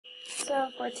So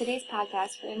for today's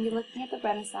podcast, we're going to be looking at the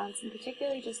Renaissance and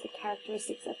particularly just the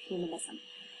characteristics of humanism.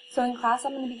 So in class,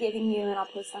 I'm going to be giving you, and I'll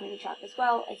post on eTalk as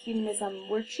well, a humanism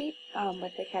worksheet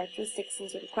with the characteristics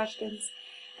and sort of questions.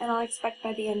 And I'll expect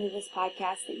by the end of this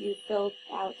podcast that you've filled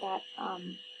out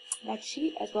that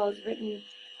sheet as well as written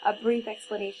a brief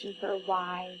explanation for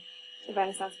why the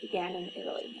Renaissance began in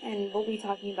Italy. And we'll be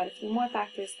talking about a few more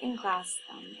factors in class.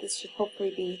 This should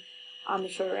hopefully be on the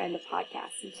shorter end of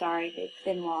podcasts. I'm sorry, they've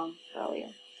been long earlier.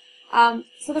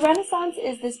 So the Renaissance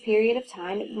is this period of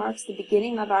time. It marks the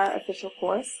beginning of our official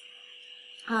course.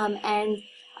 As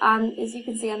you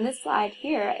can see on this slide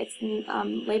here, it's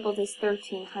labeled as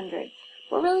 1300.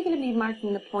 We're really going to be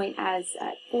marking the point as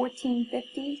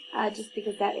 1450, just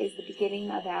because that is the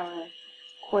beginning of our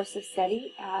course of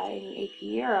study in AP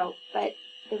Euro. But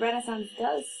the Renaissance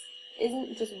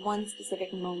isn't just one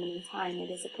specific moment in time.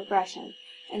 It is a progression.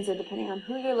 And so depending on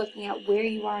who you're looking at, where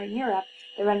you are in Europe,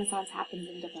 the Renaissance happens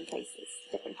in different places,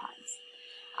 different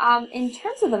times. In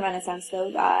terms of the Renaissance, though,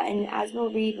 and as we'll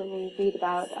read when we read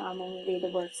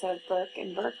the works of Burke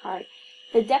and Burckhardt,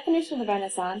 the definition of the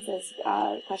Renaissance is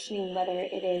questioning whether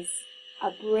it is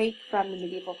a break from the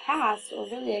medieval past or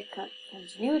really a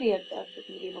continuity of the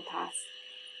medieval past,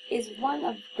 is one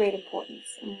of great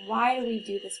importance. And why do we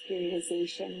do this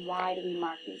periodization? Why do we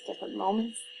mark these different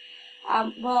moments?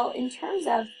 Well, in terms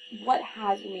of what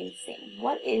has remained the same,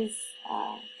 what is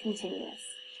continuous?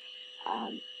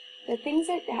 The things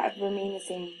that have remained the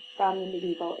same from the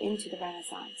medieval into the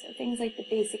Renaissance are things like the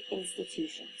basic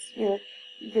institutions,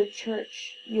 your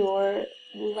church, your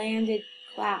landed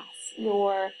class,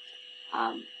 your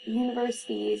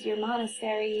universities, your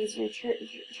monasteries, your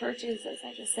churches, as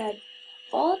I just said.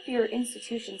 All of your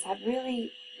institutions have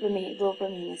really will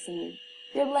remain the same.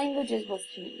 Your languages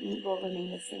will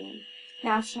remain the same.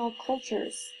 National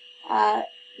cultures,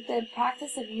 the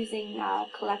practice of using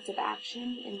collective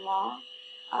action in law,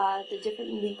 the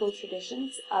different legal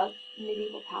traditions of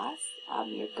medieval past,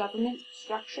 your government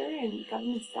structure and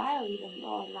government style even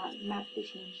all massively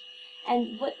changed,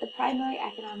 and what the primary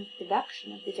economic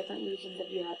production of the different regions of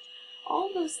Europe. All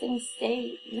of those things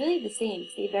stay really the same,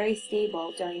 stay very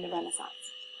stable during the Renaissance.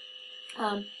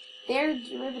 They're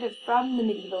derivative from the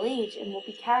medieval age and will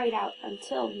be carried out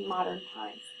until modern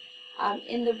times.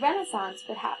 In the Renaissance,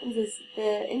 what happens is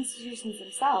the institutions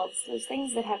themselves, those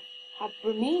things that have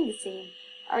remained the same,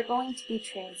 are going to be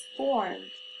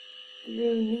transformed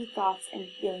through new thoughts and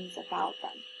feelings about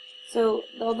them. So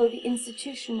although the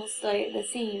institution will stay the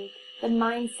same, the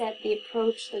mindset, the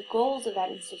approach, the goals of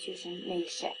that institution may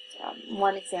shift.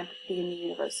 One example could be in the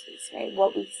universities, right?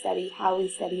 What we study, how we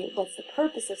study it, what's the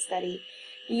purpose of study.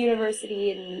 The university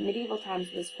in medieval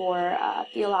times was for a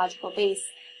theological base,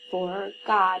 for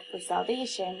God, for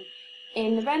salvation.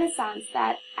 In the Renaissance,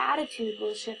 that attitude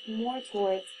will shift more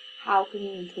towards how can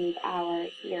we improve our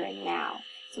here and now.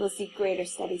 So we'll see greater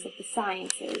studies of the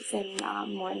sciences and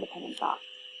more independent thought.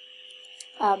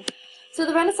 So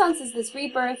the Renaissance is this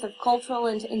rebirth of cultural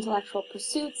and intellectual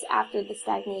pursuits after the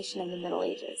stagnation of the Middle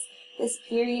Ages. This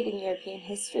period in European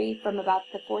history, from about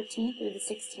the 14th through the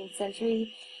 16th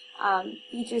century,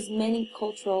 features many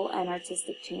cultural and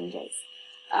artistic changes.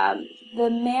 The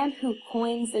man who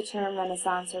coins the term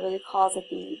Renaissance, or really calls it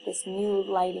this new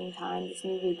lighting time, this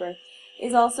new rebirth,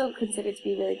 is also considered to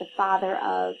be really the father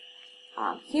of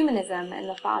humanism and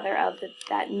the father of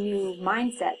that new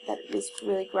mindset that is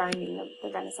really grinding the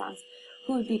Renaissance,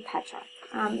 who would be Petrarch.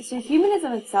 So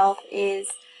humanism itself is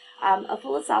a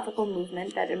philosophical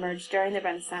movement that emerged during the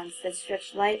Renaissance that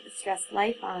stressed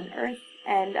life on earth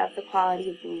and of the quality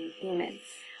of being human.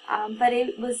 But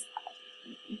it was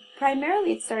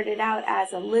primarily, it started out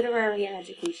as a literary and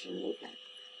education movement.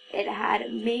 It had a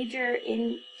major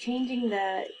in changing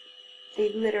the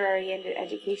literary and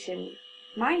education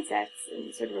mindsets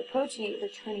and sort of approaching it,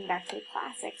 returning back to the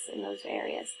classics in those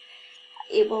areas.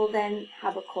 It will then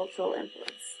have a cultural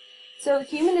influence. So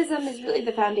humanism is really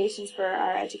the foundations for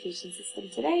our education system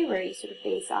today, where you sort of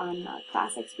base on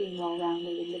classics being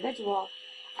well-rounded individual,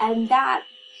 and that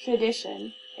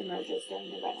tradition emerges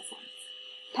during the Renaissance.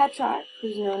 Petrarch,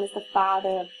 who's known as the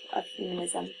father of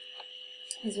humanism,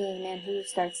 is really the man who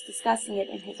starts discussing it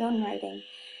in his own writing,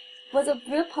 was a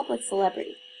real public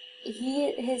celebrity.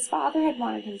 His father had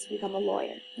wanted him to become a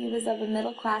lawyer. He was of a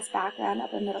middle-class background,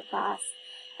 upper middle class,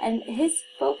 and his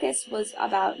focus was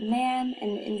about man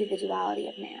and the individuality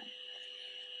of man.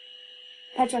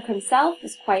 Petrarch himself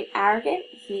was quite arrogant.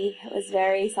 He was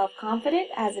very self-confident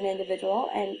as an individual,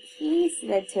 and he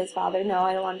said to his father, "No,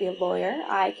 I don't want to be a lawyer.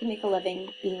 I can make a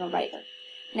living being a writer."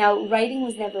 Now, writing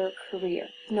was never a career.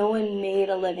 No one made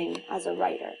a living as a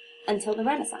writer until the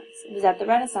Renaissance. It was at the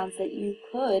Renaissance that you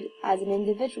could, as an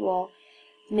individual,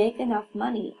 make enough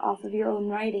money off of your own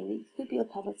writing that you could be a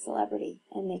public celebrity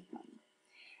and make money.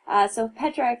 So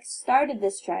Petrarch started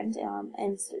this trend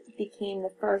and became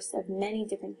the first of many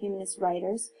different humanist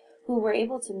writers who were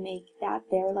able to make that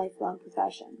their lifelong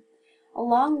profession.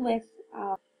 Along with,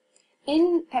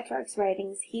 in Petrarch's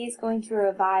writings, he is going to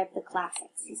revive the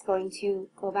classics. He's going to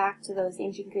go back to those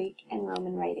ancient Greek and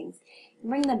Roman writings and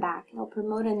bring them back. He'll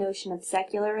promote a notion of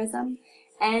secularism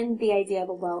and the idea of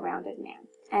a well-rounded man.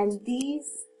 And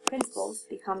these principles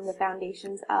become the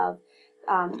foundations of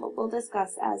what we'll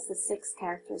discuss as the 6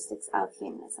 characteristics of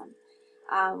humanism,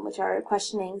 which are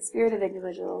questioning spirit of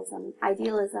individualism,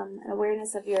 idealism, an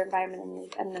awareness of your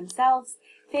environment and themselves,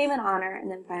 fame and honor,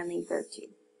 and then finally virtue.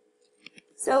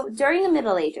 So during the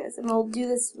Middle Ages, and we'll do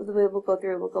this the way we'll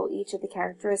go each of the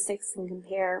characteristics and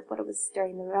compare what it was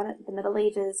during the Middle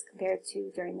Ages compared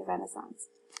to during the Renaissance.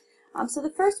 So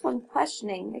the first one,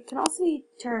 questioning, it can also be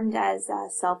termed as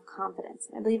self-confidence.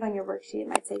 I believe on your worksheet it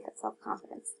might say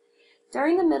self-confidence.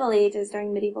 During the Middle Ages,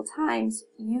 during medieval times,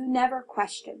 you never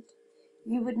questioned.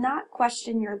 You would not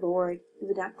question your lord, you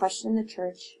would not question the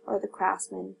church or the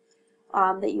craftsman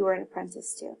that you were an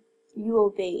apprentice to. You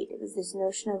obeyed. It was this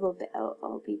notion of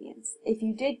obedience. If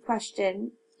you did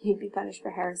question, you'd be punished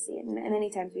for heresy, and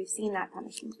many times we've seen that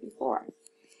punishment before.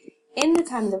 In the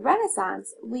time of the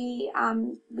Renaissance, we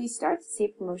start to see a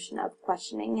promotion of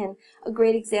questioning, and a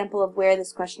great example of where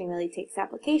this questioning really takes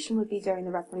application would be during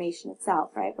the Reformation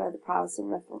itself, right, where the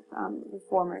Protestant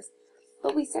reformers.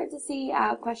 But we start to see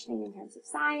questioning in terms of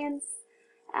science,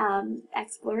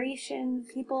 exploration,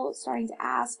 people starting to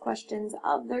ask questions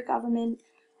of their government,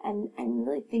 and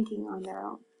really thinking on their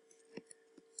own.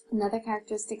 Another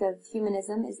characteristic of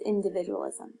humanism is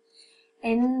individualism.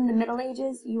 In the Middle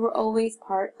Ages, you were always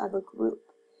part of a group.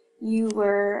 You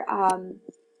were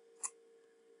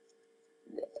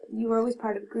always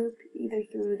part of a group, either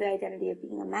through the identity of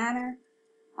being a manor,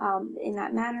 in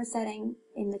that manor setting,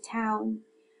 in the town,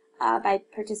 by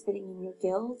participating in your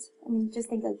guild. I mean, just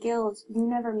think a guild, you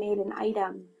never made an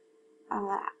item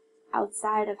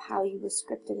outside of how you were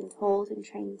scripted and told and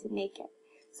trained to make it.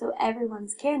 So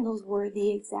everyone's candles were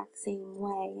the exact same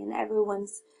way, and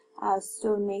everyone's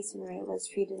stonemasonry was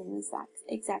treated in the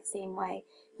exact same way.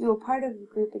 You were part of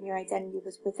a group and your identity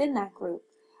was within that group,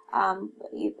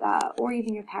 or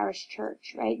even your parish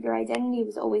church, right? Your identity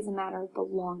was always a matter of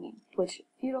belonging. Which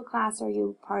feudal class are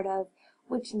you part of?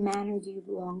 Which manor do you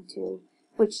belong to?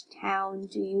 Which town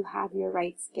do you have your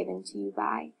rights given to you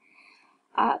by?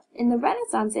 In the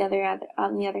Renaissance,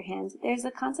 on the other hand, there's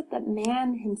a concept that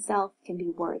man himself can be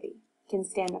worthy, can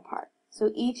stand apart. So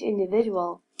each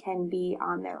individual can be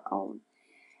on their own.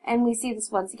 And we see this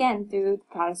once again through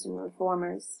the Protestant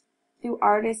reformers, through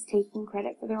artists taking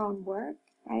credit for their own work,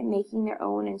 right, making their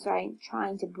own and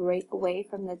trying to break away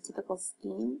from the typical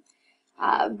scheme,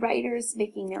 writers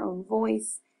making their own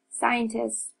voice,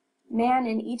 scientists. Man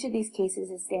in each of these cases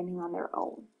is standing on their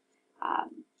own.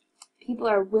 People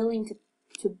are willing to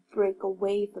break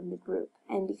away from the group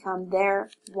and become their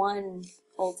one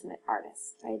ultimate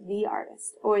artist, right? The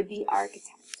artist, or the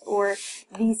architect, or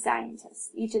the scientist.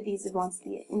 Each of these wants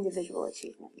the individual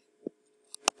achievement.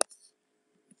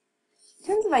 In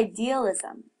terms of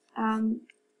idealism, I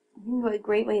think a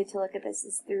great way to look at this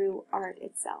is through art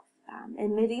itself.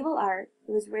 In medieval art,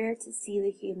 it was rare to see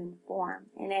the human form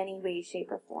in any way,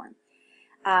 shape, or form.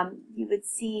 You would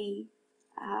see,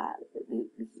 we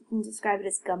can describe it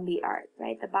as Gumby art,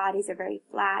 right? The bodies are very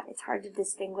flat. It's hard to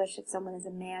distinguish if someone is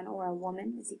a man or a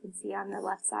woman, as you can see on the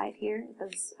left side here,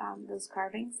 those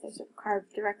carvings. They're sort of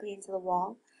carved directly into the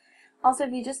wall. Also,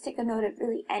 if you just take a note of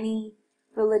really any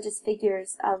religious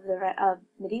figures of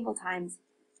medieval times,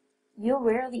 you'll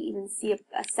rarely even see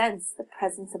a sense the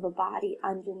presence of a body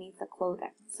underneath the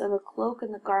clothing. So the cloak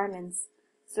and the garments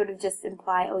sort of just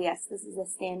imply, oh yes, this is a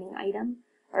standing item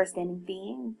or a standing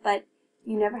being, but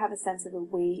you never have a sense of the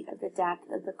weight, of the depth,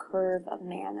 of the curve of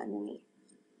man underneath.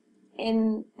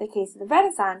 In the case of the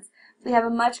Renaissance, we have a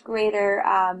much greater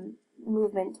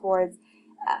movement towards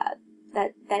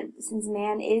that since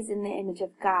man is in the image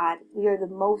of God, we are the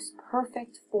most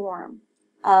perfect form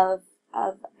of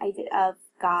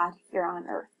God here on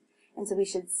earth. And so we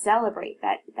should celebrate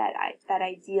that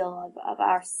ideal of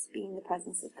us being the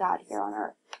presence of God here on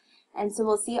earth. And so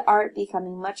we'll see art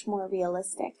becoming much more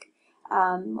realistic.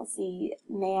 We'll see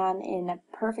man in a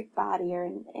perfect body or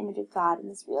an image of God in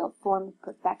this real form of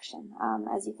perfection.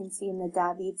 As you can see in the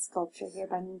David sculpture here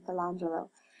by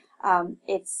Michelangelo.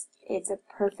 It's a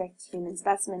perfect human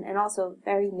specimen and also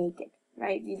very naked,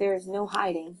 right? There is no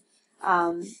hiding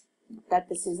that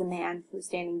this is a man who's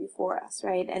standing before us,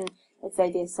 right? And it's the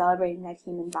idea of celebrating that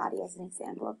human body as an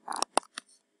example of God.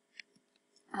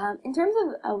 In terms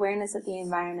of awareness of the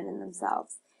environment in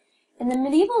themselves, in the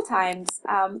medieval times,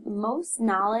 most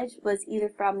knowledge was either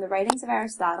from the writings of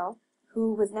Aristotle,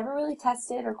 who was never really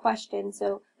tested or questioned,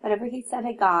 so whatever he said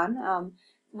had gone.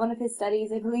 One of his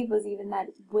studies, I believe, was even that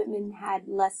women had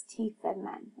less teeth than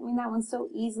men. I mean, that one's so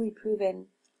easily proven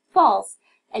false,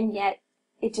 and yet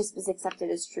it just was accepted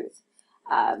as truth.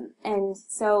 And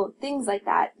so things like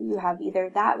that, you have either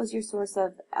that was your source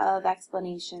of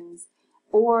explanations,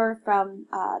 or from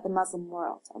the Muslim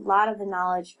world. A lot of the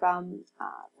knowledge from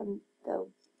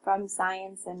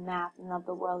science and math and of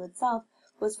the world itself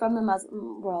was from the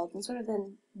Muslim world, and sort of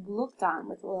then looked on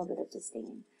with a little bit of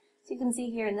disdain. So you can see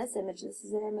here in this image, this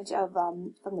is an image of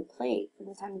from the plague, from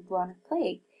the time of the bubonic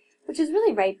plague, which is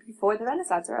really right before the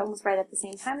Renaissance, or almost right at the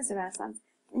same time as the Renaissance.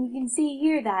 And you can see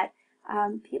here that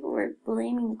people were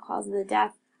blaming the cause of the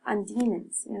death on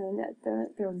demons, they're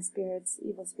throwing spirits,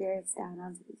 evil spirits down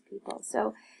onto these people.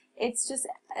 So it's just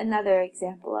another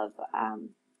example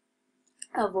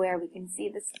of where we can see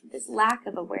this lack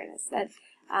of awareness that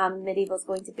medieval is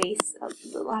going to base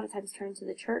a lot of times turn to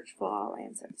the church for all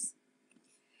answers.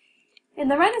 In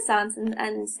the Renaissance, and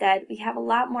instead, we have a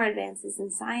lot more advances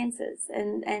in sciences,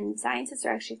 and scientists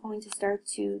are actually going to start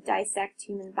to dissect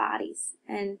human bodies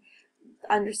and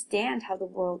understand how the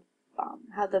world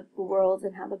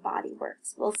and how the body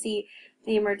works. We'll see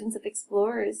the emergence of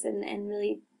explorers and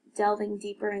really delving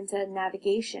deeper into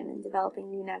navigation and developing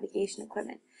new navigation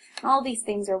equipment. All these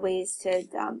things are ways to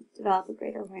develop a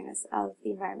greater awareness of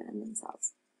the environment and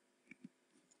themselves.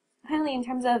 Finally, in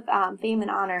terms of fame and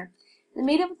honor, in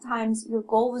the medieval times, your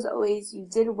goal was always you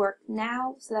did work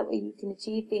now so that way you can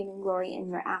achieve fame and glory in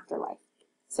your afterlife.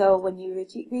 So when you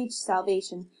reach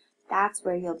salvation, that's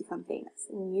where you'll become famous,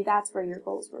 and that's where your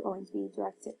goals were going to be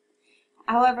directed.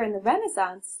 However, in the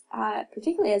Renaissance,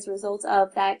 particularly as a result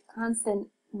of that constant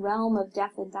realm of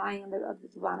death and dying of the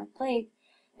bubonic plague,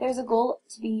 there's a goal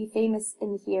to be famous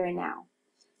in the here and now.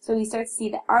 So we start to see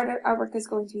that artwork is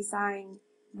going to be signed,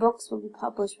 books will be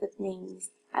published with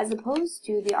names, as opposed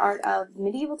to the art of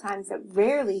medieval times that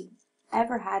rarely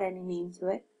ever had any name to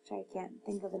it, which I can't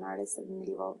think of an artist of the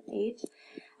medieval age.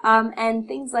 And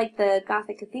things like the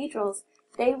Gothic cathedrals,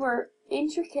 they were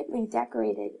intricately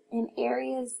decorated in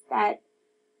areas that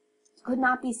could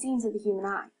not be seen to the human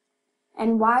eye.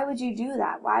 And why would you do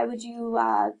that? Why would you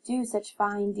do such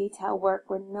fine detail work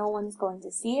where no one's going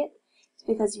to see it? It's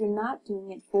because you're not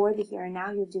doing it for the here and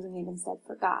now, you're doing it instead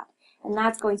for God. And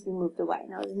that's going to be moved away.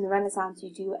 Now, in the Renaissance,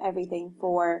 you do everything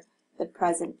for the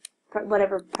present,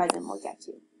 whatever present will get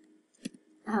you.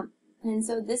 And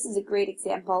so this is a great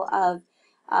example of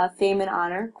fame and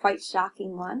honor, quite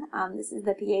shocking one. This is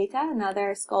the Pieta,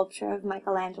 another sculpture of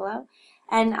Michelangelo.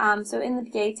 And so in the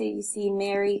Pieta, you see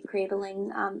Mary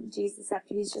cradling Jesus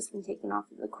after he's just been taken off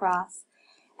of the cross.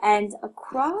 And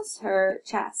across her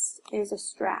chest, there's a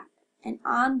strap. And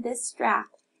on this strap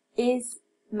is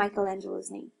Michelangelo's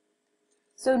name.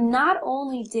 So not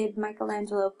only did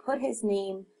Michelangelo put his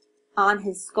name on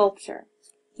his sculpture,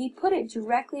 he put it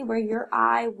directly where your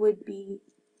eye would be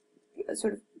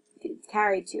sort of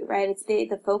carried to, right? It's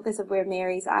the focus of where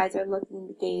Mary's eyes are looking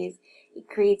to gaze. It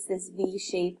creates this V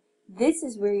shape. This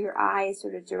is where your eye is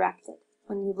sort of directed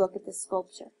when you look at the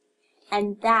sculpture.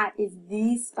 And that is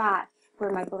the spot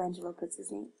where Michelangelo puts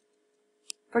his name.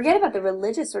 Forget about the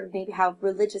religious, sort of maybe how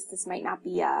religious this might not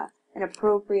be an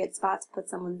appropriate spot to put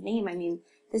someone's name. I mean,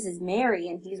 this is Mary,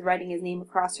 and he's writing his name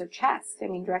across her chest. I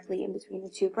mean, directly in between the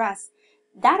two breasts.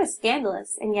 That is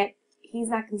scandalous, and yet he's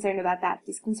not concerned about that.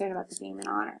 He's concerned about the fame and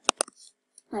honor.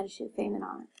 That issue of fame and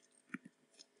honor.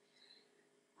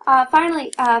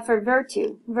 Finally, for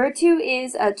virtue. Virtue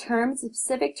is a term, it's a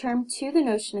specific term to the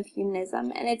notion of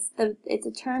humanism, and it's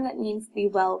a term that means to be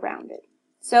well-rounded.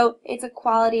 So it's a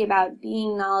quality about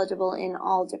being knowledgeable in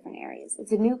all different areas.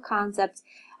 It's a new concept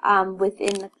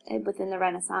within the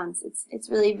Renaissance. It's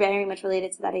really very much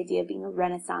related to that idea of being a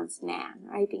Renaissance man,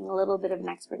 right? Being a little bit of an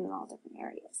expert in all different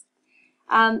areas.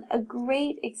 A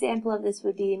great example of this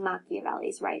would be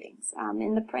Machiavelli's writings.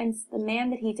 In The Prince, the man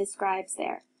that he describes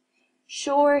there,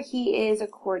 sure, he is a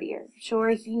courtier. Sure,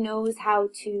 he knows how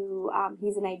to,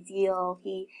 he's an ideal.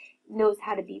 He knows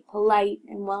how to be polite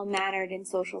and well-mannered in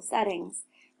social settings.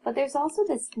 But there's also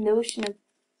this notion of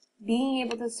being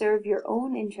able to serve your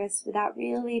own interests without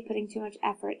really putting too much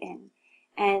effort in,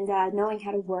 and knowing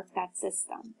how to work that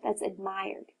system. That's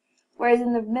admired. Whereas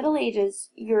in the Middle Ages,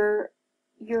 your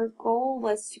goal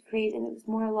was to create, and it was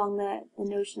more along the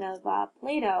notion of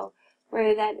Plato,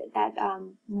 where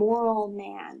that moral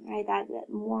man, right, that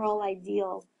moral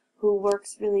ideal who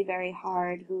works really very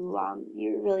hard, who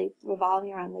you're really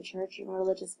revolving around the church and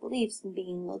religious beliefs and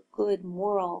being a good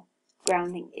moral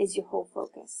grounding is your whole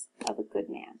focus of a good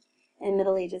man. In the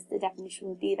Middle Ages, the definition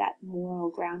would be that moral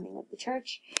grounding of the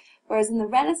church, whereas in the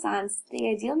Renaissance, the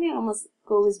ideal man almost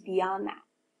goes beyond that,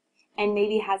 and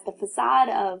maybe has the facade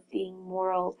of being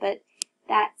moral, but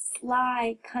that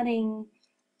sly, cunning,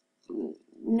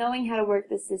 knowing how to work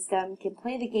the system, can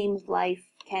play the game of life,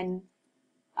 can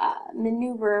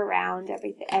maneuver around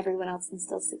everyone else and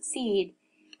still succeed,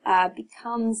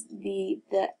 becomes the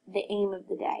aim of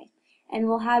the day. And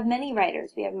we'll have many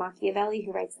writers. We have Machiavelli,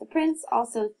 who writes The Prince.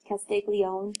 Also,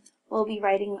 Castiglione will be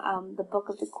writing the Book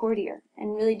of the Courtier,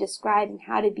 and really describing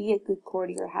how to be a good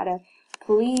courtier, how to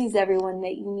please everyone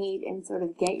that you meet and sort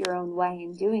of get your own way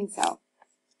in doing so.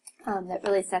 That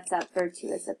really sets up virtue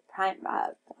as a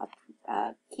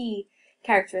key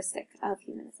characteristic of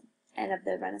humanism and of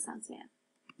the Renaissance man.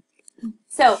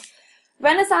 So,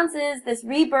 Renaissance is this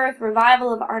rebirth,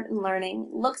 revival of art and learning,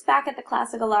 looks back at the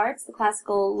classical arts, the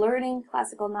classical learning,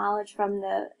 classical knowledge from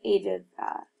the age of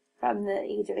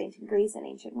ancient Greece and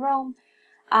ancient Rome,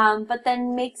 but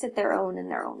then makes it their own in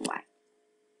their own way.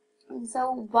 And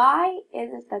so, why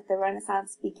is it that the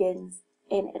Renaissance begins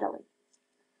in Italy?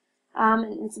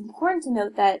 And it's important to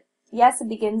note that, yes, it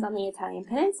begins on the Italian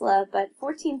peninsula, but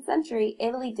 14th century,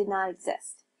 Italy did not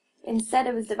exist. Instead,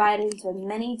 it was divided into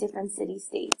many different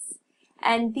city-states.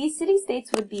 And these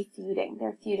city-states would be feuding.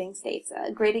 They're feuding states.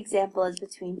 A great example is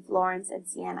between Florence and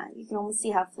Siena. You can almost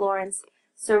see how Florence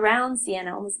surrounds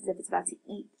Siena, almost as if it's about to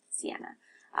eat Siena.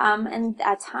 And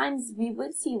at times, we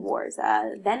would see wars.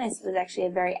 Venice was actually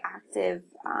a very active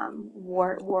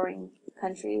warring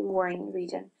country, warring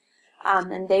region.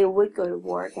 And they would go to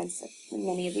war against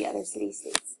many of the other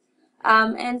city-states.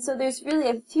 And so there's really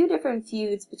a few different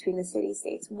feuds between the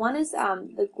city-states. One is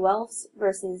the Guelphs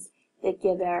versus the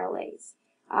Ghibellines.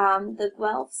 The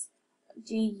Guelphs,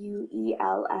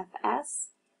 Guelfs,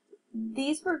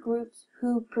 these were groups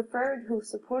who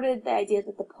supported the idea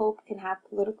that the Pope can have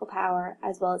political power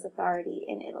as well as authority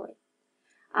in Italy.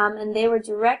 And they were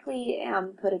directly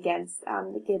put against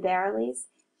the Ghibellines,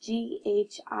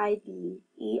 Ghiberleys,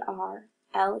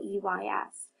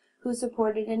 who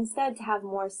supported instead to have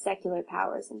more secular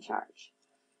powers in charge.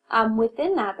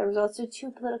 Within that, there was also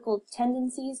two political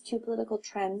tendencies, two political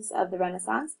trends of the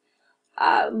Renaissance,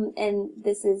 and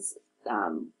this is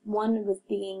one was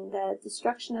being the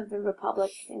destruction of the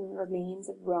Republic and remains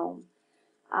of Rome.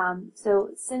 So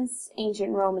since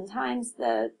ancient Roman times,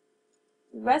 the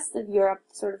rest of Europe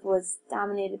sort of was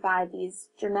dominated by these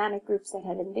Germanic groups that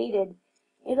had invaded.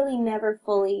 Italy never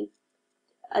fully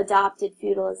adopted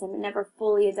feudalism. It never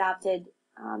fully adopted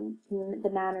the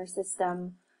manor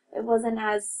system. It wasn't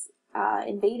as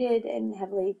invaded and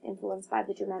heavily influenced by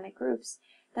the Germanic groups.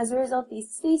 As a result,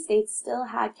 these city-states still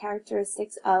had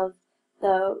characteristics of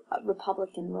the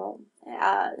Republican Rome.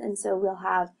 And so we'll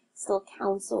have still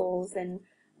councils and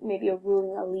maybe a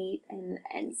ruling elite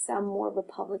and some more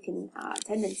Republican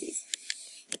tendencies.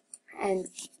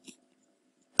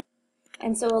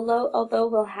 And so although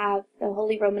we'll have the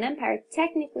Holy Roman Empire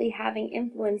technically having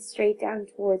influence straight down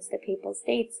towards the Papal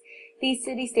States, these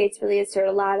city-states really assert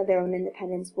a lot of their own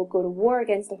independence, will go to war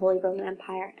against the Holy Roman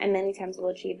Empire, and many times will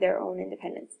achieve their own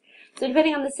independence. So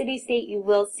depending on the city-state, you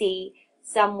will see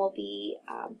some will be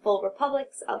full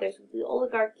republics, others will be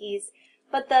oligarchies,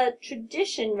 but the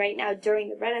tradition right now during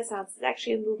the Renaissance is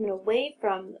actually a movement away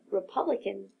from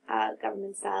republican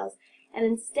government styles and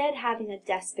instead having a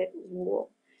despot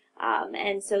rule.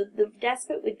 And so the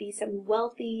despot would be some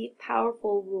wealthy,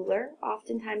 powerful ruler,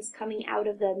 oftentimes coming out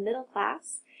of the middle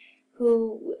class,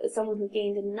 someone who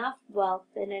gained enough wealth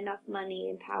and enough money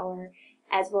and power,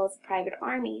 as well as a private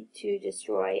army, to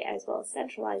destroy as well as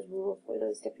centralize rule for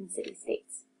those different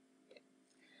city-states.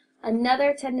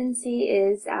 Another tendency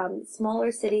is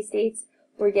smaller city-states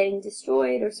were getting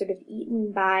destroyed or sort of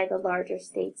eaten by the larger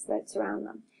states that surround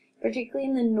them, particularly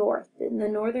in the north. In the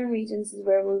northern regions is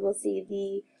where we will see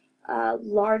the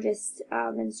largest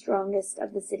and strongest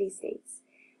of the city-states.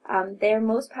 They are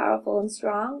most powerful and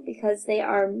strong because they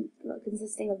are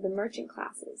consisting of the merchant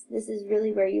classes. This is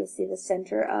really where you'll see the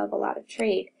center of a lot of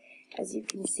trade, as you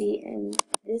can see in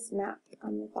this map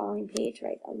on the following page,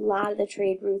 right? A lot of the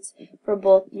trade routes for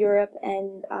both Europe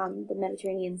and the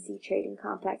Mediterranean Sea trading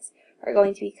complex are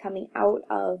going to be coming out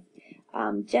of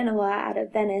Genoa, out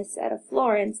of Venice, out of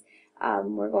Florence.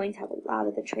 We're going to have a lot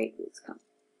of the trade routes come.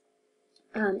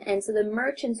 And so the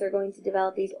merchants are going to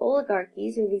develop these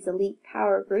oligarchies, or these elite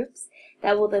power groups,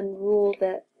 that will then rule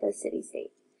the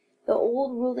city-state. The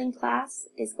old ruling class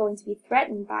is going to be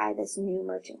threatened by this new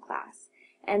merchant class.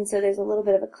 And so there's a little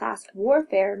bit of a class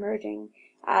warfare emerging,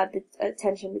 a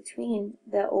tension between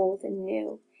the old and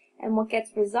new. And what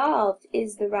gets resolved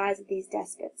is the rise of these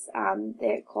despots.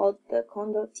 They're called the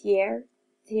condottieri,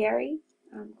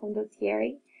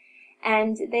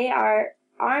 and they are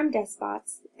armed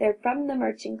despots. They're from the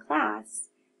merchant class,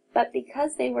 but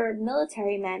because they were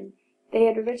military men, they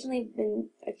had originally been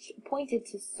appointed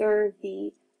to serve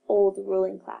the old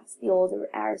ruling class, the old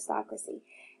aristocracy.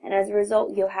 And as a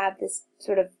result, you'll have this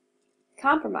sort of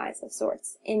compromise of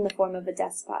sorts in the form of a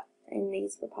despot in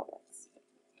these republics.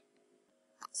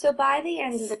 So by the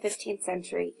end of the 15th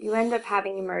century, you end up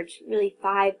having emerged really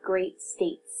 5 great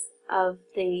states of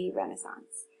the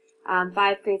Renaissance.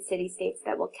 5 great city-states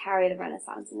that will carry the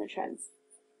Renaissance and the trends.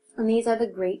 And these are the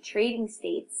great trading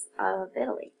states of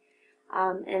Italy.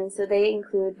 And so they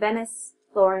include Venice,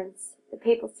 Florence, the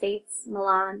Papal States,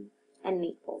 Milan, and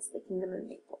Naples, the Kingdom of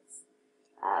Naples.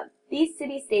 These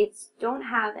city-states don't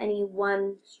have any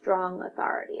one strong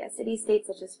authority. A city-state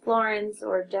such as Florence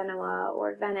or Genoa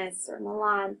or Venice or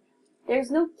Milan,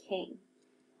 there's no king.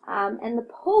 And the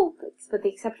Pope, with the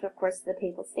exception, of course, of the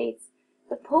Papal States,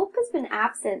 the Pope has been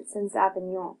absent since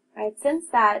Avignon, right? Since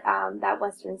that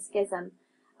Western Schism,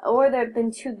 or they've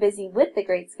been too busy with the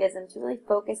Great Schism to really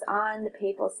focus on the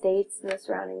Papal States and the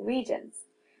surrounding regions.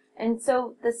 And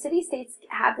so the city-states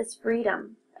have this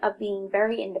freedom of being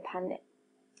very independent.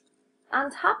 On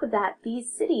top of that,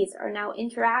 these cities are now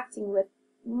interacting with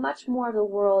much more of the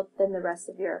world than the rest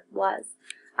of Europe was.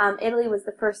 Italy was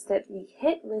the first to be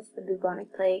hit with the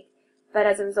bubonic plague, but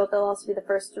as a result, they'll also be the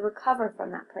first to recover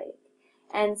from that plague.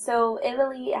 And so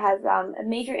Italy has a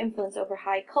major influence over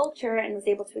high culture and was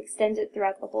able to extend it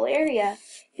throughout the whole area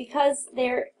because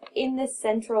they're in this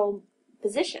central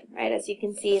position, right? As you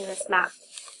can see in this map,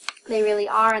 they really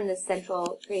are in this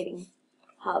central trading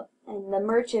hub. And the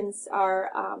merchants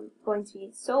are going to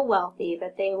be so wealthy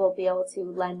that they will be able to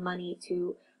lend money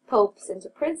to popes and to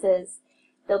princes.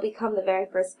 They'll become the very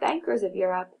first bankers of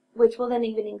Europe, which will then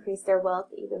even increase their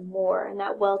wealth even more, and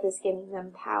that wealth is giving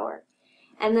them power.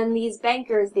 And then these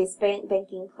bankers, this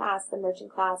banking class, the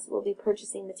merchant class, will be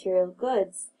purchasing material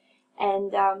goods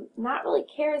and not really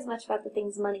care as much about the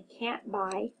things money can't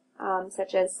buy,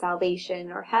 such as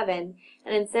salvation or heaven,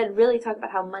 and instead really talk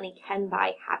about how money can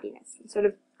buy happiness and sort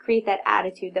of create that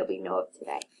attitude that we know of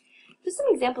today. Just some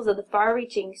examples of the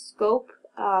far-reaching scope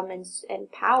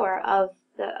and power of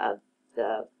the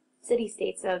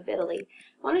city-states of Italy.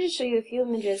 I wanted to show you a few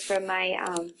images from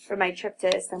my trip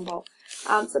to Istanbul.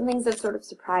 Some things that sort of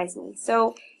surprised me.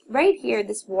 So right here,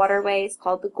 this waterway is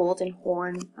called the Golden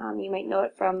Horn. You might know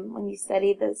it from when you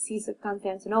studied the Siege of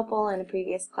Constantinople in a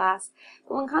previous class.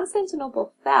 But when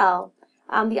Constantinople fell,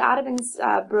 the Ottomans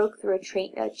broke through a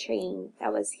train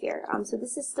that was here. So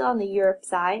this is still on the Europe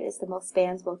side. Istanbul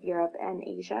spans both Europe and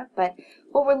Asia. But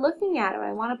what we're looking at, and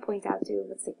I want to point out to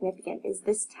what's significant, is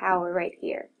this tower right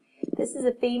here. This is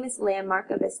a famous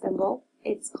landmark of Istanbul.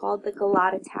 It's called the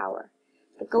Galata Tower.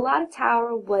 The Galata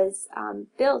Tower was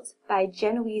built by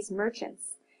Genoese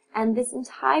merchants, and this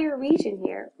entire region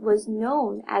here was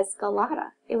known as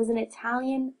Galata. It was an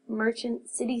Italian merchant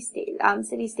city-state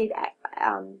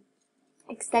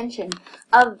extension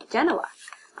of Genoa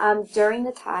during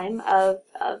the time of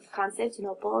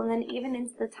Constantinople, and then even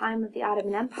into the time of the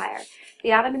Ottoman Empire.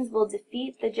 The Ottomans will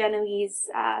defeat the Genoese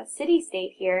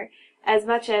city-state here as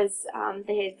much as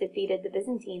they had defeated the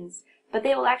Byzantines, but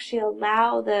they will actually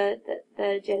allow the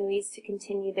Genoese to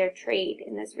continue their trade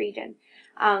in this region.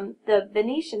 The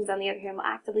Venetians, on the other hand, will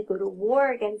actively go to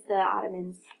war against the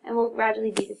Ottomans and will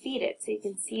gradually be defeated. So you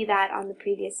can see that on the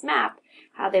previous map,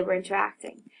 how they were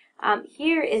interacting.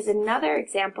 Here is another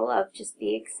example of just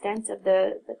the extent of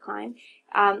the climb.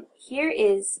 Here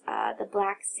is the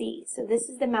Black Sea. So this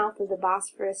is the mouth of the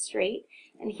Bosphorus Strait,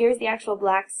 and here's the actual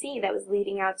Black Sea that was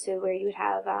leading out to where you would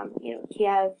have,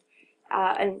 Kiev.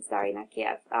 Sorry, not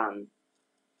Kiev.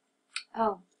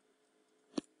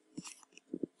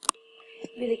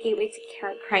 Maybe the gateway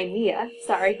to Crimea.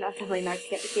 Sorry, definitely not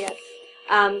Kiev.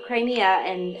 Crimea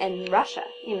and Russia,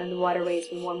 the waterways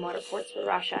and warm water ports for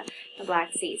Russia, the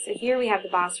Black Sea. So here we have the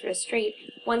Bosphorus Strait.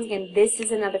 Once again, this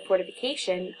is another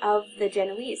fortification of the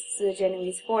Genoese. This is the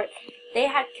Genoese fort. They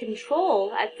had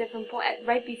control at different points,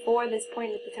 right before this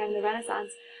point at the time of the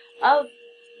Renaissance, of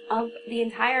the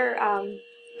entire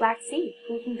Black Sea,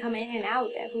 who can come in and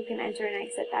out, who can enter and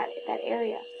exit that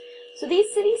area. So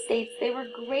these city-states, they were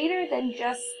greater than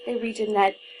just the region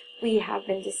that we have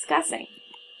been discussing.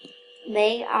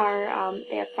 They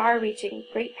have far-reaching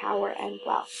great power and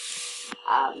wealth.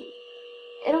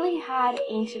 Italy had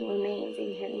ancient remains,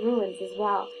 ancient ruins as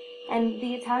well, and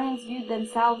the Italians viewed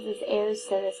themselves as heirs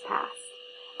to this past.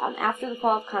 After the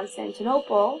fall of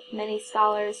Constantinople, many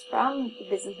scholars from the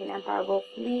Byzantine Empire will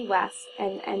flee west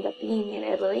and end up being in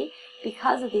Italy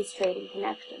because of these trading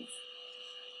connections.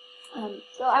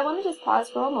 So I want to just pause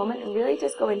for a moment and really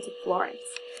just go into Florence.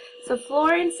 So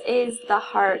Florence is the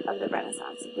heart of the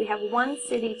Renaissance. If we have one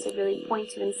city to really point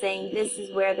to and saying this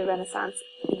is where the Renaissance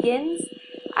begins,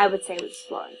 I would say it's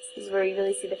Florence. This is where you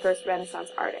really see the first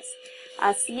Renaissance artists.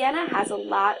 Siena has a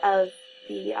lot of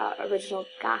the original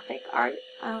Gothic art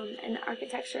and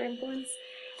architecture influence,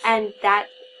 and that,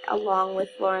 along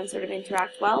with Florence, sort of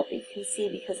interact well. But you can see,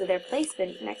 because of their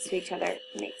placement next to each other,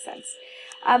 makes sense.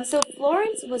 So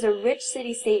Florence was a rich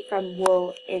city-state from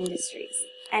wool industries.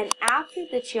 And after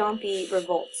the Ciompi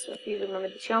revolts, so if you remember,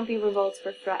 the Ciompi revolts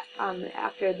were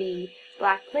after the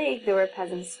Black Plague, there were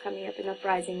peasants coming up in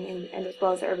uprising, and as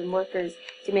well as urban workers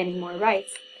demanding more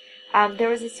rights. There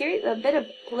was a bit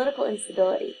of political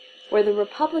instability, where the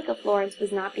Republic of Florence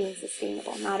was not being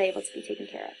sustainable, not able to be taken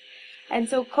care of. And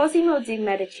so Cosimo de'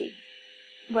 Medici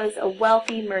was a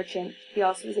wealthy merchant. He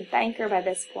also was a banker by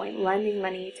this point, lending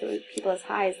money to people as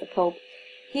high as the Pope.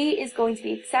 He is going to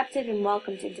be accepted and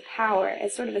welcomed into power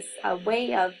as sort of a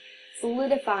way of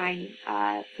solidifying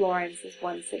Florence as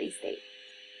one city-state.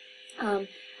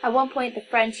 At one point, the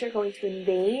French are going to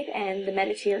invade, and the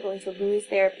Medici are going to lose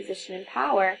their position in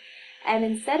power. And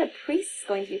instead, a priest is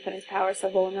going to be put into power,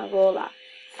 Savonarola.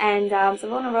 And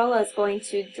Savonarola is going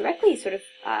to directly sort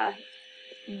of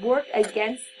work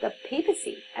against the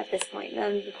papacy at this point.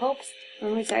 And the popes,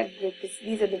 remember,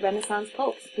 these are the Renaissance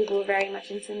popes. People were very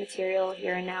much into material,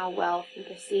 here and now, wealth and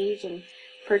prestige, and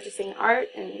purchasing art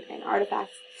and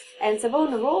artifacts. And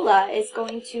Savonarola is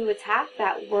going to attack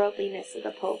that worldliness of the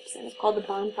popes, and it's called the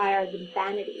Bonfire of the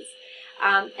Vanities.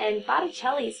 And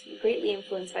Botticelli is greatly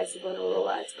influenced by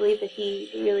Savonarola. It's believed that he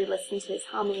really listened to his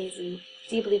homilies and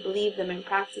deeply believed them and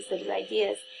practiced his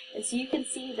ideas. And so you can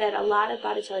see that a lot of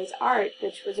Botticelli's art,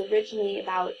 which was originally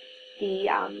about the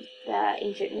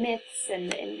ancient myths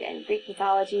and Greek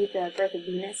mythology, the Birth of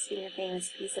Venus being a famous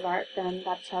piece of art from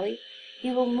Botticelli, he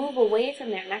will move away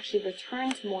from there and actually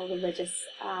return to more religious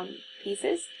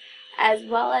pieces, as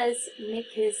well as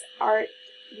make his art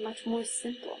much more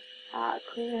simple.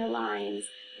 Cleaner lines,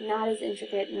 not as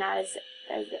intricate, not as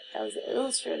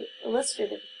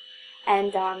illustrative.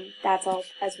 And that's all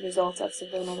as a result of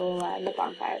Savonarola and the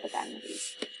Bonfire of the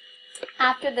Vanities.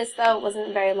 After this, though, it wasn't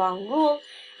a very long rule,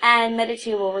 and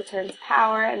Medici will return to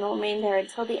power and will remain there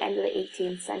until the end of the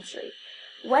 18th century.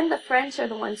 When the French are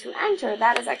the ones who enter,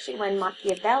 that is actually when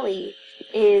Machiavelli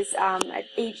is, at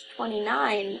age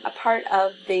 29, a part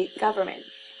of the government.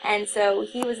 And so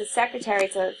he was a secretary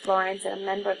to Florence and a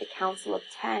member of the Council of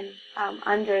Ten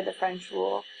under the French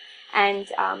rule. And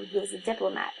he was a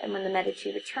diplomat. And when the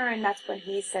Medici returned, that's when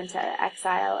he's sent to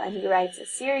exile, and he writes a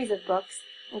series of books,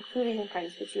 including The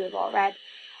Prince, which you have all read.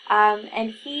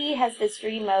 And he has this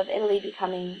dream of Italy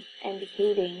becoming and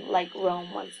behaving like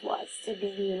Rome once was, to be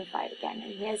unified again.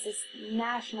 And he has this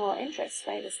national interest,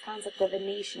 right, this concept of a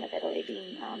nation of Italy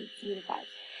being unified.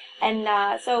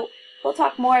 And so we'll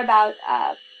talk more about...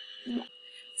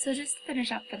 So just to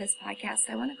finish up for this podcast,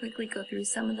 I want to quickly go through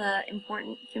some of the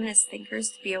important humanist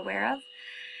thinkers to be aware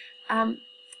of.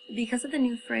 Because of the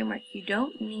new framework, you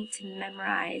don't need to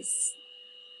memorize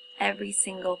every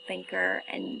single thinker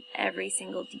and every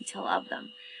single detail of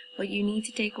them. What you need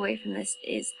to take away from this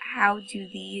is how do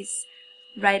these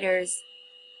writers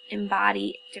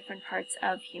embody different parts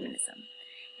of humanism.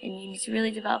 And you need to really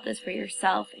develop this for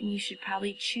yourself, and you should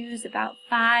probably choose about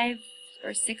 5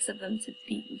 or 6 of them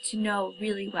to know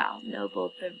really well. Know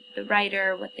both the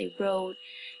writer, what they wrote,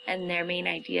 and their main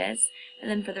ideas. And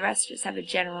then for the rest, just have a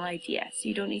general idea. So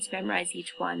you don't need to memorize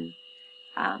each one,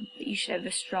 but you should have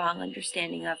a strong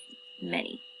understanding of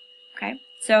many. Okay?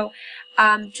 So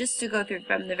just to go through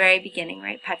from the very beginning,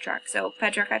 right? Petrarch. So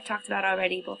Petrarch I've talked about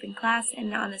already, both in class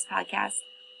and on this podcast.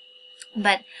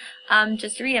 But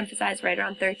just to reemphasize, right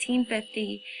around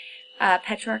 1350,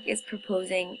 Petrarch is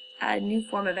proposing a new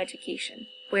form of education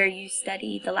where you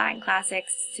study the Latin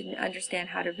classics to understand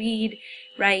how to read,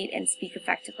 write, and speak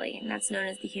effectively, and that's known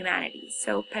as the humanities.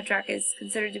 So Petrarch is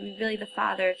considered to be really the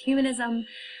father of humanism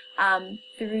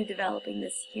through developing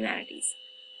this humanities.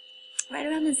 Right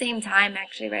around the same time,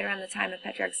 actually, right around the time of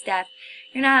Petrarch's death,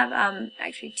 you're going to have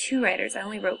actually 2 writers. I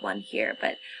only wrote one here,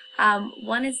 but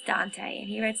one is Dante, and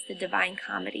he writes the Divine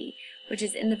Comedy, which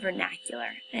is in the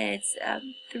vernacular. And it's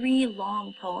 3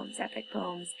 long poems, epic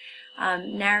poems,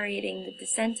 narrating the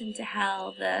descent into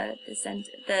hell, the ascent,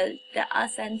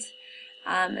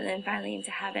 and then finally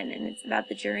into heaven. And it's about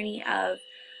the journey of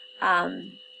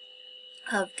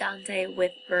Dante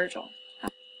with Virgil.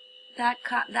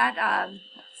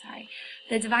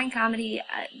 The Divine Comedy,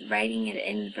 writing it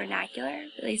in vernacular,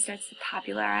 really starts to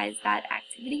popularize that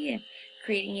activity and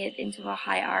creating it into a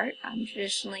high art.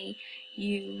 Traditionally,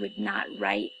 you would not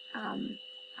write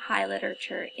high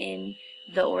literature in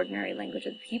the ordinary language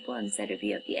of the people. Instead, it would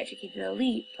be of the educated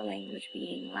elite, the language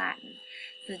being Latin.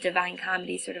 So the Divine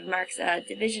Comedy sort of marks a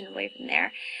division away from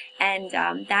there. And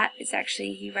that is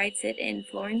actually, he writes it in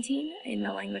Florentine, in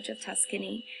the language of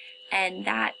Tuscany, and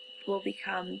that will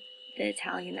become the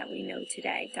Italian that we know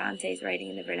today. Dante's writing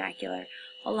in the vernacular,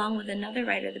 along with another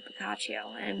writer, the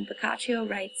Boccaccio. And Boccaccio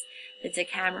writes the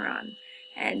Decameron.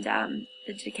 And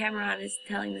the Decameron is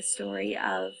telling the story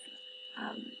of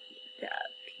the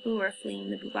people who are fleeing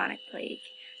the bubonic plague.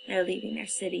 They're leaving their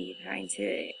city, trying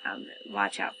to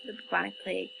watch out for the bubonic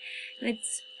plague. And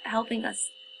it's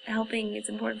it's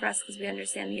important for us because we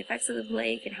understand the effects of the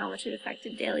plague and how much it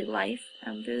affected daily life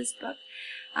through this book.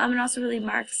 It also really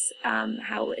marks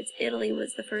how Italy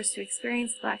was the first to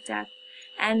experience the Black Death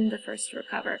and the first to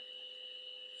recover.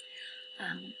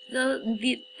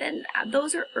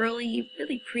 Those are early,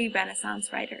 really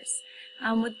pre-Renaissance writers.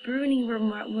 With Bruni, we're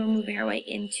moving our way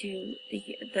into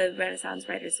the Renaissance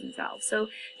writers themselves. So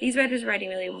these writers are writing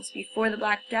really almost before the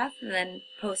Black Death and then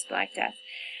post-Black Death.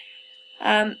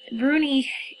 Bruni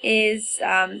is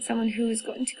someone who is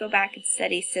going to go back and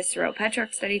study Cicero.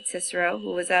 Petrarch studied Cicero,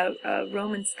 who was a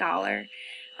Roman scholar,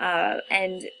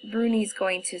 and Bruni's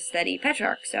going to study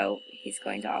Petrarch, so he's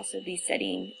going to also be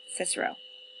studying Cicero.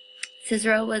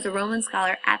 Cicero was a Roman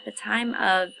scholar at the time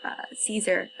of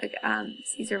Caesar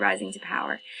rising to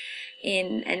power,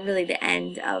 and really the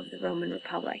end of the Roman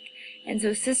Republic. And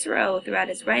so Cicero, throughout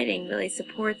his writing, really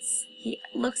he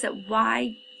looks at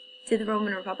why did the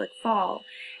Roman Republic fall,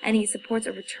 and he supports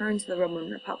a return to the Roman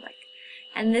Republic.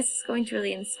 And this is going to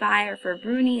really inspire for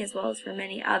Bruni, as well as for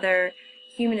many other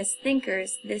humanist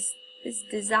thinkers, this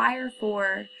desire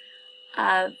for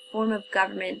a form of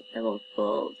government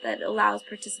that allows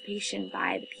participation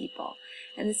by the people.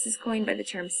 And this is coined by the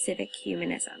term civic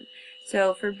humanism.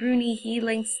 So for Bruni, he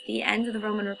links the end of the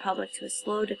Roman Republic to a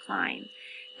slow decline.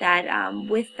 That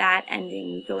with that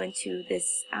ending, we go into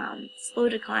this slow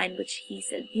decline, which he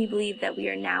said he believed that we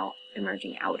are now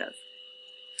emerging out of.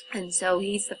 And so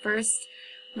he's the first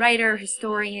writer,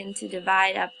 historian to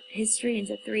divide up history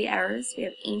into three eras. We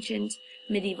have ancient,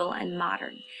 medieval, and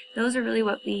modern. Those are really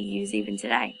what we use even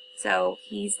today. So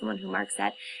he's the one who marks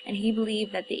that, and he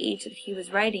believed that the age that he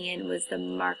was writing in was the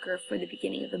marker for the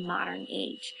beginning of the modern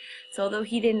age. So although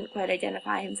he didn't quite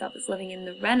identify himself as living in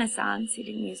the Renaissance, he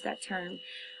didn't use that term,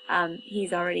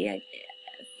 he's already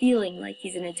feeling like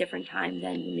he's in a different time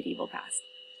than the medieval past.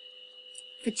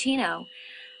 Ficino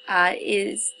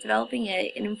is developing an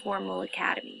informal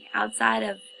academy. Outside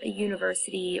of a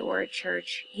university or a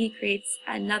church, he creates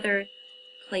another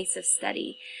place of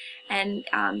study. And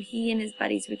he and his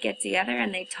buddies would get together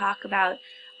and they talk about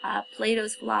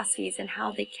Plato's philosophies and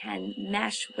how they can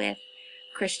mesh with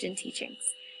Christian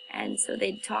teachings. And so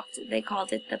they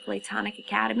called it the Platonic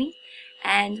Academy.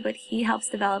 And what he helps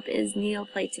develop is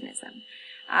Neoplatonism.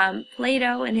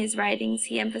 Plato, in his writings,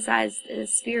 he emphasized the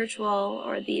spiritual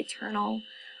or the eternal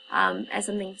as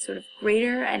something sort of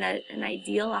greater and an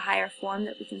ideal, a higher form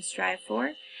that we can strive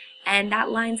for. And that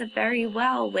lines up very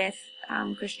well with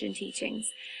Christian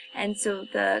teachings. And so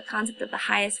the concept of the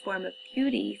highest form of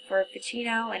beauty for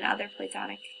Ficino and other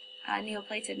Platonic,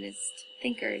 Neoplatonist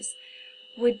thinkers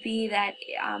would be that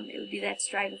it would be that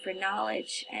striving for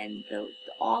knowledge and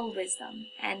all wisdom,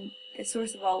 and the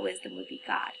source of all wisdom would be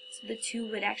God. So the two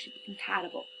would actually be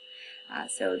compatible.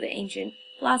 So the ancient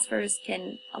philosophers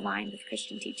can align with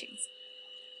Christian teachings.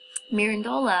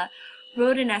 Mirandola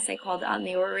wrote an essay called On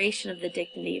the Oration of the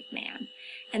Dignity of Man.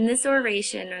 And this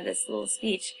oration, or this little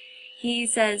speech, he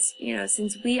says,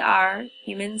 since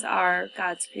humans are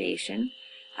God's creation,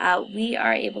 we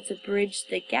are able to bridge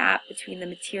the gap between the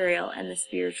material and the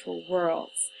spiritual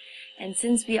worlds. And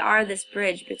since we are this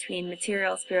bridge between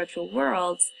material and spiritual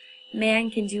worlds,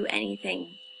 man can do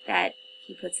anything that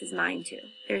he puts his mind to.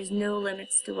 There's no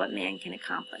limits to what man can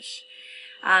accomplish.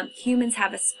 Humans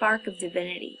have a spark of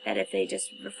divinity that if they just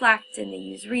reflect and they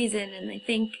use reason and they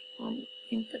think,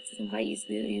 that doesn't quite use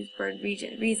the word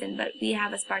reason, but we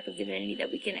have a spark of divinity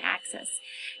that we can access.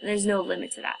 And there's no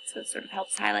limit to that. So it sort of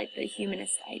helps highlight the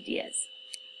humanist ideas.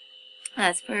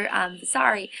 As for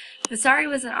Vasari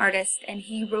was an artist, and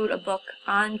he wrote a book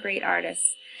on great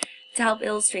artists to help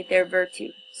illustrate their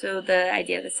virtue. So the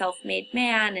idea of the self-made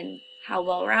man and how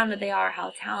well-rounded they are,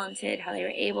 how talented, how they were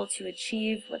able to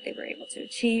achieve what they were able to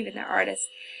achieve in their artists.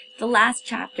 The last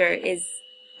chapter is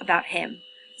about him.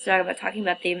 So talking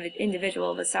about the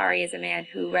individual. Vasari is a man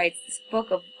who writes this book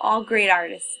of all great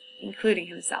artists, including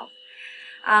himself.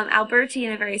 Alberti,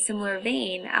 in a very similar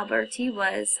vein, Alberti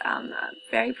was a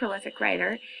very prolific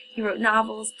writer. He wrote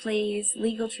novels, plays,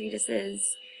 legal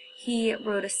treatises. He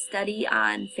wrote a study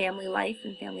on family life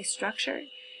and family structure.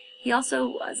 He also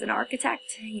was an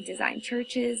architect. He designed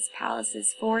churches,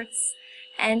 palaces, forts,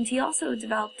 and he also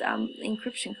developed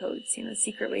encryption codes,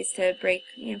 secret ways to break,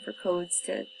 for codes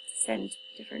to send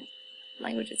different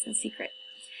languages in secret.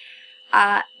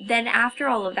 Then after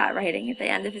all of that writing, at the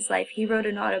end of his life, he wrote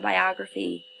an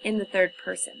autobiography in the third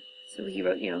person. So he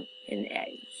wrote,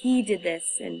 he did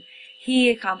this, and he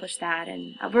accomplished that,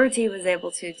 and Alberti was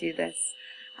able to do this,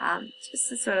 just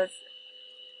to sort of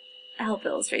help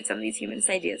illustrate some of these humanist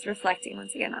ideas, reflecting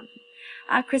once again on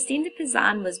them. Christine de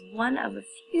Pizan was one of a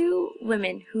few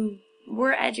women who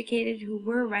were educated, who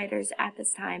were writers at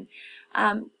this time.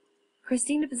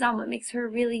 Christine de Pizan, what makes her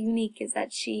really unique is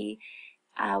that she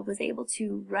was able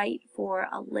to write for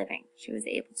a living. She was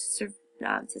able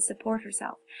to support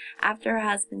herself. After her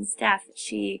husband's death,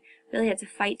 she really had to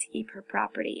fight to keep her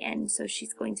property, and so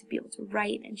she's going to be able to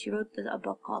write, and she wrote a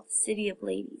book called The City of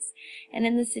Ladies. And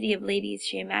in The City of Ladies,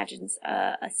 she imagines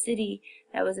a city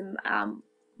that was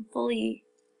fully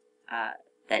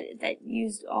that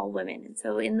used all women. And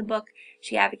so in the book,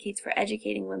 she advocates for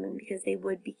educating women because they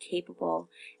would be capable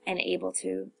and able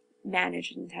to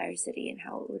manage an entire city and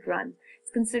how it would run.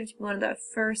 It's considered to be one of the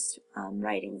first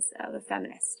writings of a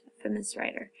feminist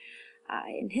writer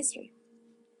in history.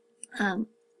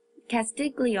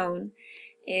 Castiglione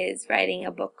is writing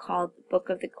a book called The Book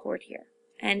of the Courtier.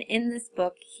 And in this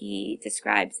book, he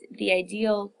describes the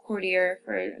ideal courtier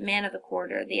for a man of the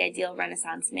court, or the ideal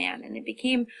Renaissance man. And it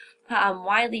became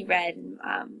widely read and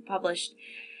published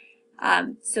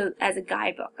so as a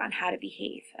guidebook on how to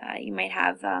behave. You might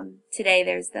have, today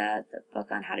there's the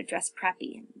book on how to dress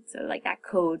preppy. And so like that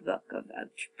code book of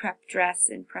prep dress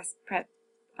and prep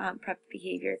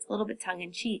behavior. It's a little bit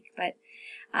tongue-in-cheek, but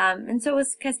and so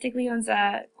was Castiglione's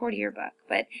courtier book.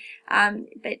 But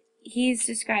he's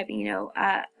describing,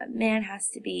 a man has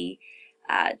to be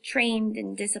trained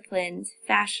and disciplined,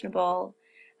 fashionable,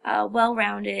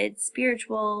 well-rounded,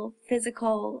 spiritual,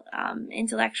 physical,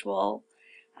 intellectual.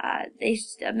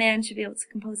 A man should be able to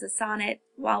compose a sonnet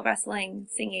while wrestling,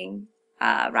 singing,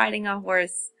 riding a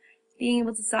horse, being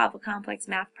able to solve a complex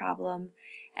math problem,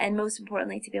 and most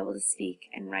importantly, to be able to speak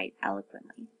and write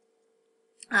eloquently.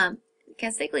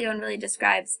 Castiglione really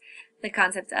describes the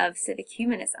concept of civic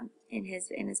humanism in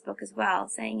his book as well,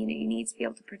 saying, you need to be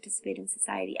able to participate in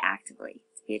society actively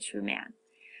to be a true man.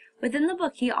 Within the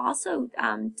book, he also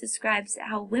describes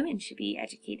how women should be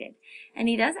educated, and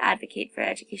he does advocate for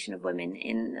education of women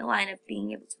in the line of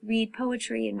being able to read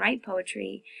poetry and write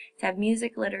poetry, to have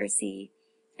music literacy,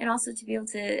 and also to be able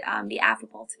to be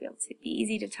affable, to be able to be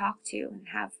easy to talk to and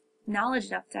have knowledge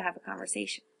enough to have a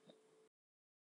conversation.